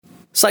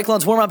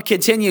Cyclones warm-up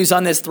continues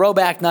on this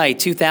Throwback Night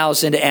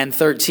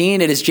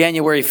 2013. It is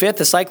January 5th.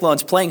 The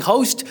Cyclones playing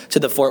host to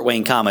the Fort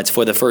Wayne Komets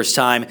for the first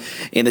time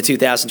in the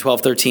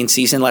 2012-13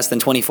 season, less than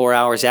 24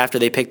 hours after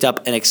they picked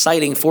up an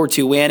exciting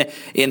 4-2 win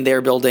in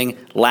their building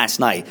last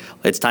night.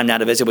 It's time now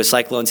to visit with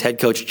Cyclones head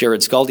coach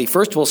Jarrod Skalde.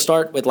 First, we'll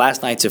start with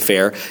last night's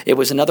affair. It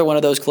was another one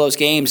of those close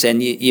games, and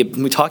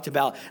we talked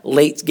about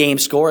late game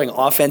scoring,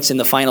 offense in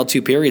the final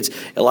two periods.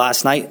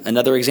 Last night,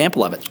 another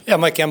example of it. Yeah,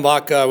 Mike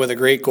Embach with a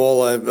great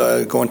goal,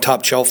 going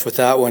top shelf with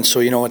that one. So,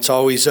 it's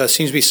always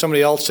seems to be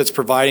somebody else that's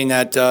providing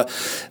that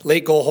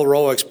late goal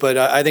heroics. But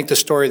I think the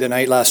story of the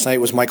night last night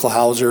was Michael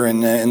Hauser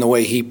and the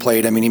way he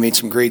played. I mean, he made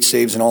some great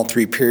saves in all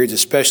three periods,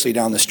 especially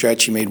down the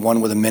stretch. He made one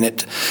with a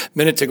minute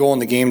to go in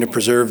the game to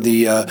preserve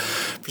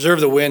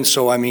the win.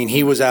 So, I mean,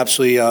 he was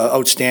absolutely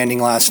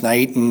outstanding last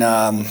night. And,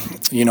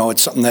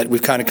 it's something that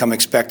we've kind of come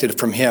expected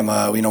from him.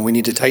 We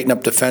need to tighten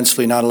up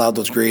defensively, not allow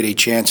those grade A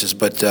chances.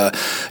 But,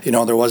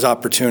 there was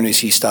opportunities.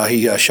 He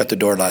shut the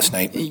door last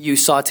night. You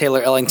saw Taylor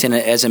Ellington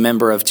as a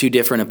member of two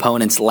different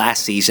opponents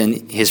last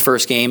season, his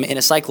first game in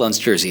a Cyclones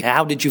jersey.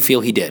 How did you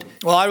feel he did?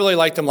 Well, I really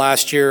liked him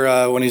last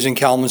year when he was in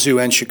Kalamazoo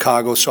and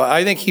Chicago. So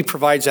I think he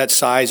provides that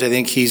size. I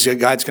think he's a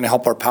guy that's going to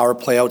help our power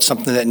play out,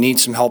 something that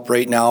needs some help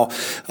right now.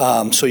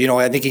 I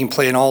think he can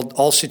play in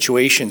all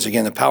situations.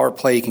 Again, the power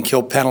play, he can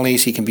kill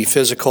penalties, he can be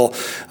physical.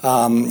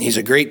 He's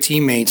a great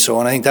teammate.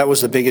 And I think that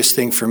was the biggest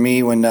thing for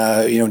me when,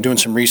 doing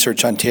some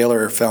research on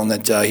Taylor, found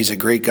that he's a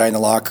great guy in the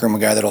locker room, a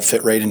guy that'll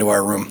fit right into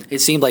our room. It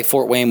seemed like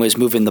Fort Wayne was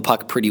moving the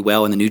puck pretty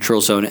well in the neutral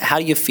zone. How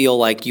do you feel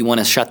like you want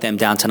to shut them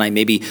down tonight,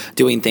 maybe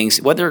doing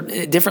things, whether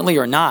differently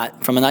or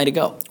not, from a night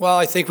ago? Well,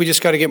 I think we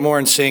just got to get more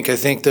in sync. I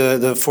think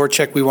the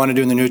forecheck we want to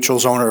do in the neutral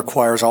zone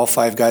requires all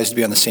five guys to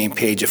be on the same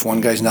page. If one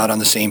guy's not on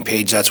the same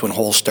page, that's when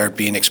holes start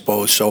being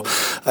exposed. So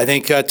I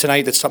think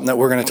tonight that's something that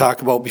we're going to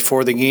talk about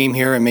before the game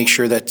here and make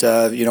sure that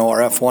our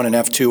F1 and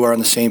F2 are on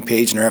the same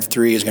page and our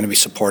F3 is going to be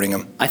supporting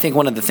them. I think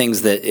one of the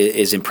things that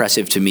is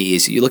impressive to me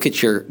is you look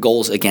at your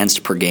goals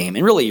against per game,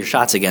 and really your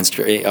shots against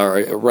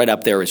are right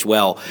up there as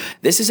well.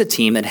 This is a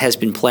team that has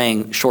been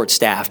playing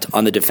short-staffed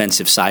on the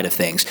defensive side of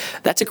things.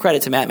 That's a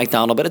credit to Matt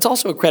McDonald, but it's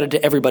also a credit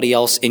to everybody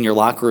else in your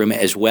locker room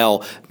as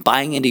well,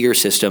 buying into your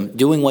system,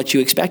 doing what you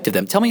expect of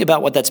them. Tell me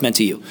about what that's meant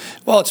to you.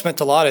 Well, it's meant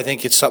a lot. I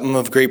think it's something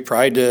of great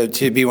pride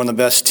to be one of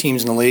the best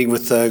teams in the league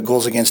with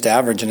goals against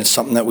average, and it's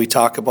something that we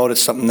talk about.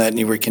 It's something that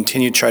we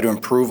continue to try to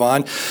improve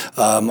on.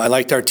 I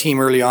liked our team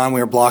early on. We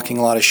were blocking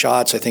a lot of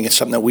shots. I think it's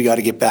something that we got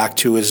to get back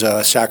to is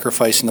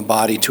sacrificing the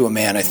body to a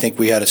man. I think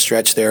we had a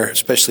stretch there,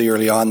 especially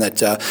early on,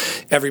 that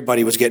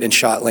everybody was getting in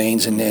shot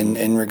lanes,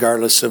 and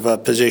regardless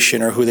of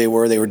position or who they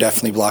were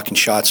definitely blocking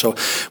shots. So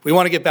we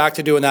want to get back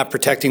to doing that,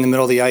 protecting the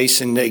middle of the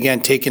ice, and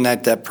again, taking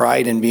that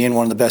pride and being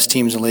one of the best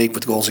teams in the league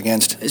with goals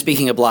against.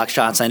 Speaking of block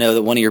shots, I know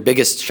that one of your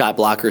biggest shot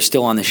blockers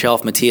still on the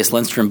shelf, Matthias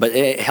Lindstrom, but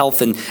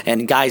health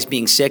and guys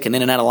being sick and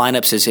in and out of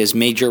lineups has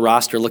made your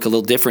roster look a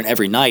little different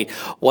every night.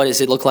 What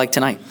does it look like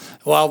tonight?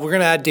 Well, we're going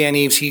to add Dan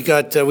Eves.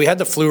 We had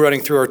the flu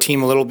running through our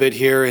team a little bit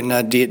here,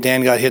 and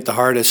Dan got hit the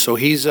hardest. So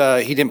he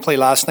didn't play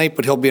last night,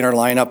 but he'll be in our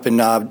lineup.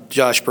 And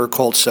Josh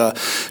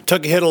Burkholz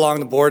took a hit along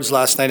the boards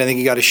last night. I think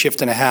he got a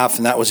shift and a half,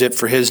 and that was it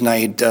for his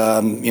night.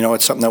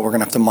 It's something that we're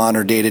going to have to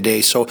monitor day to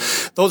day. So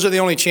those are the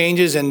only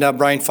changes. And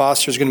Brian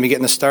Foster is going to be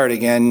getting the start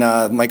again.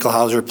 Michael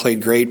Hauser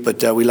played great,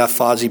 but we left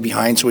Fozzie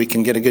behind so he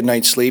can get a good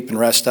night's sleep and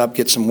rest up,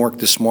 get some work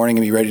this morning,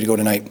 and be ready to go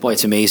tonight. Boy,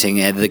 it's amazing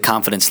the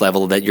confidence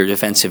level that your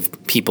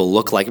defensive people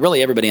look like.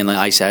 Really, everybody on the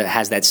ice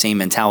has that same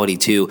mentality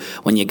too.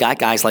 When you got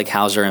guys like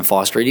Hauser and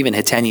Foster, and even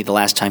Hiteni the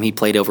last time he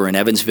played over in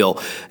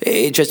Evansville,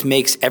 it just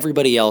makes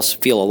everybody else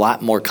feel a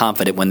lot more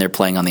confident when they're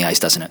playing on the ice,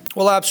 doesn't it?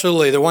 Well,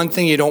 absolutely. The one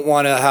thing you don't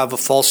want to have a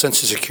false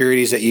sense of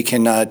security is that you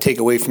can take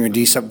away from your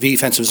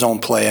defensive zone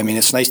play. I mean,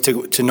 it's nice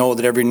to know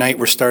that every night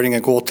we're starting a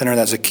goaltender that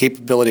has a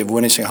capability of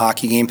winning a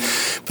hockey game,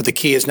 but the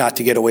key is not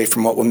to get away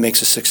from what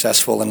makes us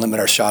successful and limit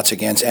our shots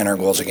against and our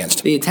goals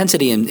against. The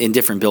intensity in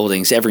different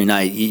buildings every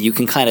night, you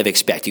can kind of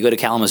expect. You go to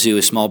Kalamazoo,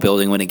 a small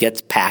building, when it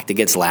gets packed, it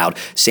gets loud.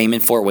 Same in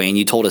Fort Wayne.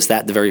 You told us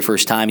that the very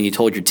first time, and you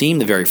told your team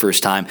the very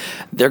first time.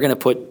 They're going to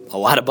put a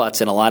lot of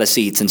butts and a lot of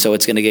seats, and so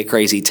it's going to get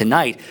crazy.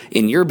 Tonight,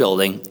 in your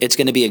building, it's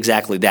going to be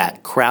exactly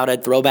that.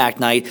 Crowded, throwback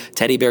night,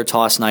 teddy bear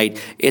toss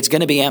night. It's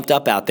going to be amped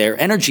up out there.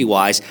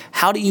 Energy-wise,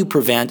 how do you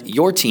prevent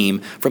your team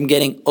from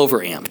getting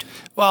overamped?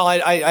 Well,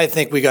 I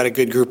think we got a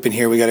good group in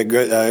here. We got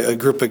a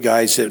group of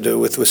guys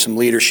with some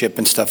leadership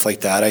and stuff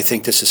like that. I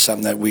think this is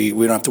something that we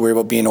don't have to worry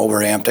about being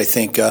overamped. I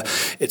think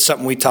it's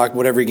something we talk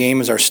about every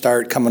game as our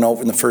start, coming out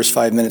in the first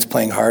 5 minutes,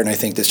 playing hard, and I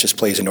think this just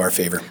plays into our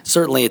favor.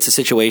 Certainly, it's a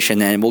situation,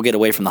 and we'll get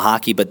away from the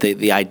hockey, but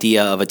the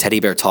idea of a teddy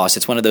bear toss.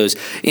 It's one of those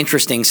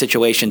interesting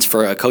situations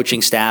for a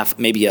coaching staff,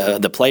 maybe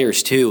the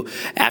players too,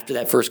 after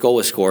that first goal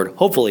was scored,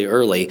 hopefully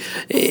early,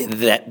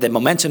 that the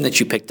momentum that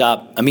you picked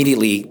up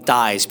immediately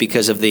dies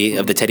because of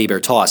the teddy bear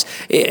toss.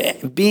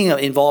 Being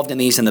involved in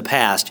these in the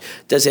past,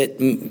 does it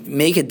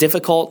make it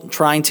difficult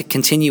trying to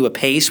continue a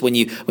pace when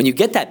you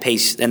get that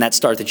pace and that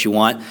start that you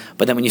want,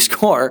 but then when you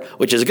score,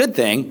 which is a good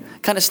thing,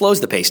 kind of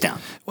slows the pace down?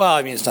 Well,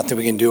 I mean, it's nothing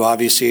we can do.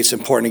 Obviously, it's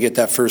important to get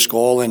that first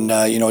goal, and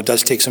it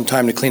does take some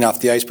time to clean off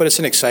the ice, but it's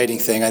an exciting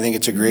thing. I think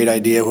it's a great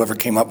idea. Whoever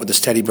came up with this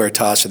teddy bear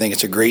toss, I think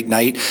it's a great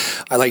night.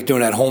 I like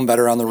doing it at home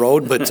better on the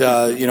road, but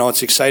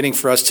it's exciting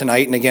for us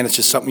tonight. And again, it's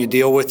just something you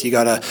deal with. You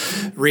got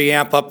to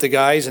re-amp up the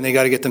guys, and they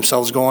got to get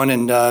themselves going,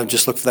 and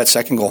just look for that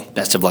second goal.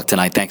 Best of luck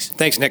tonight. Thanks.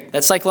 Thanks, Nick.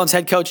 That's Cyclones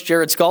head coach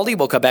Jarrod Skalde.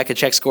 We'll come back and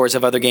check scores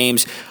of other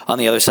games on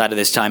the other side of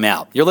this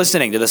timeout. You're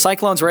listening to the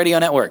Cyclones Radio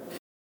Network.